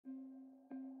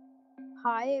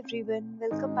Hi everyone,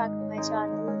 welcome back to my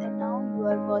channel and now you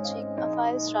are watching a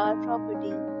 5-star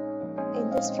property. In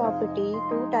this property,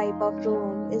 two type of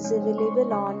room is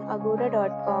available on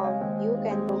agoda.com. You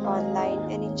can book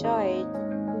online and enjoy it.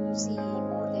 To see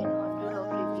more than 100 of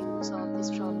reviews of this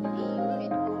property, you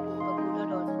can go to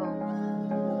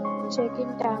agoda.com.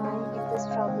 Check-in time in this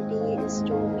property is 2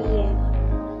 p.m.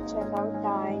 Check-out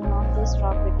time of this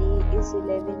property is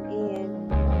 11 a.m.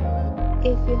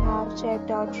 If you have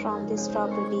checked out from this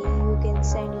property, you can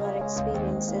send your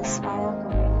experiences via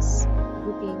comments.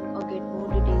 Booking or get more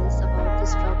details about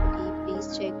this property,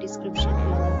 please check description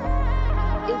below.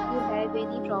 If you have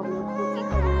any problem booking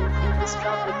a room in this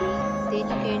property, then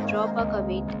you can drop a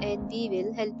comment and we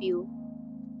will help you.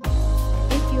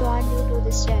 If you are new to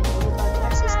this channel or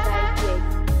not subscribed yet,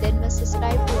 then must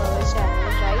subscribe to our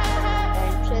channel right now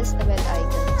and press the bell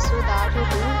icon so that you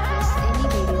don't miss any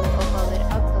video of our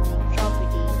upcoming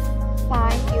property.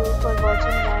 Thank you for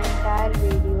watching the entire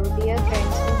video. Dear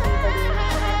friends, we meet again in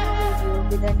a new video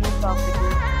with a new property.